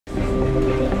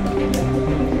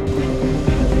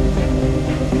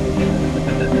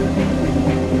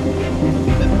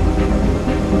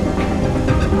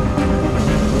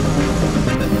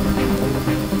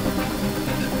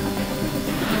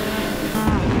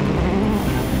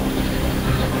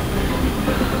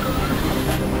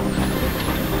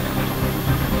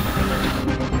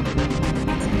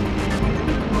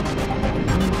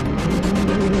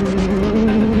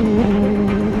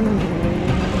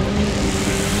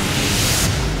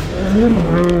Wow.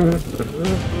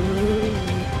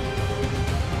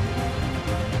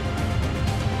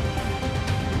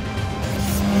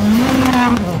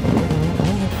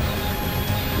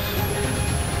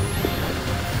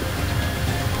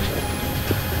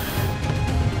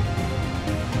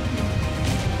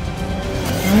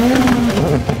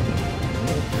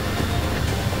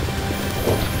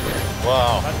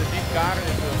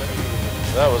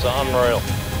 That was unreal.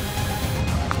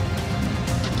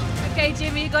 Okay,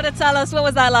 Jimmy, you got to tell us, what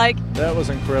was that like? That was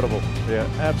incredible. Yeah,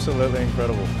 absolutely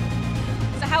incredible.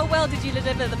 So how well did you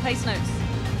deliver the pace notes?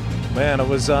 Man, it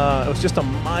was just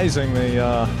amazing.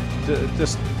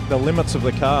 Just the limits of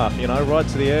the car. You know, right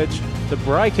to the edge. The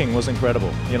braking was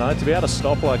incredible. You know, to be able to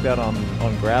stop like that on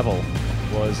gravel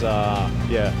was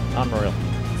yeah, unreal.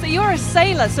 So you're a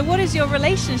sailor. So what is your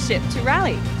relationship to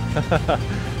rally?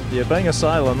 Yeah, being a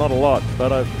sailor, not a lot,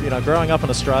 but you know, growing up in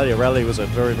Australia, rally was a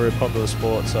very, very popular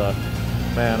sport. So,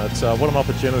 man, it's what an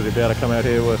opportunity to be able to come out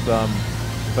here with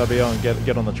Fabio and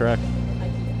get on the track.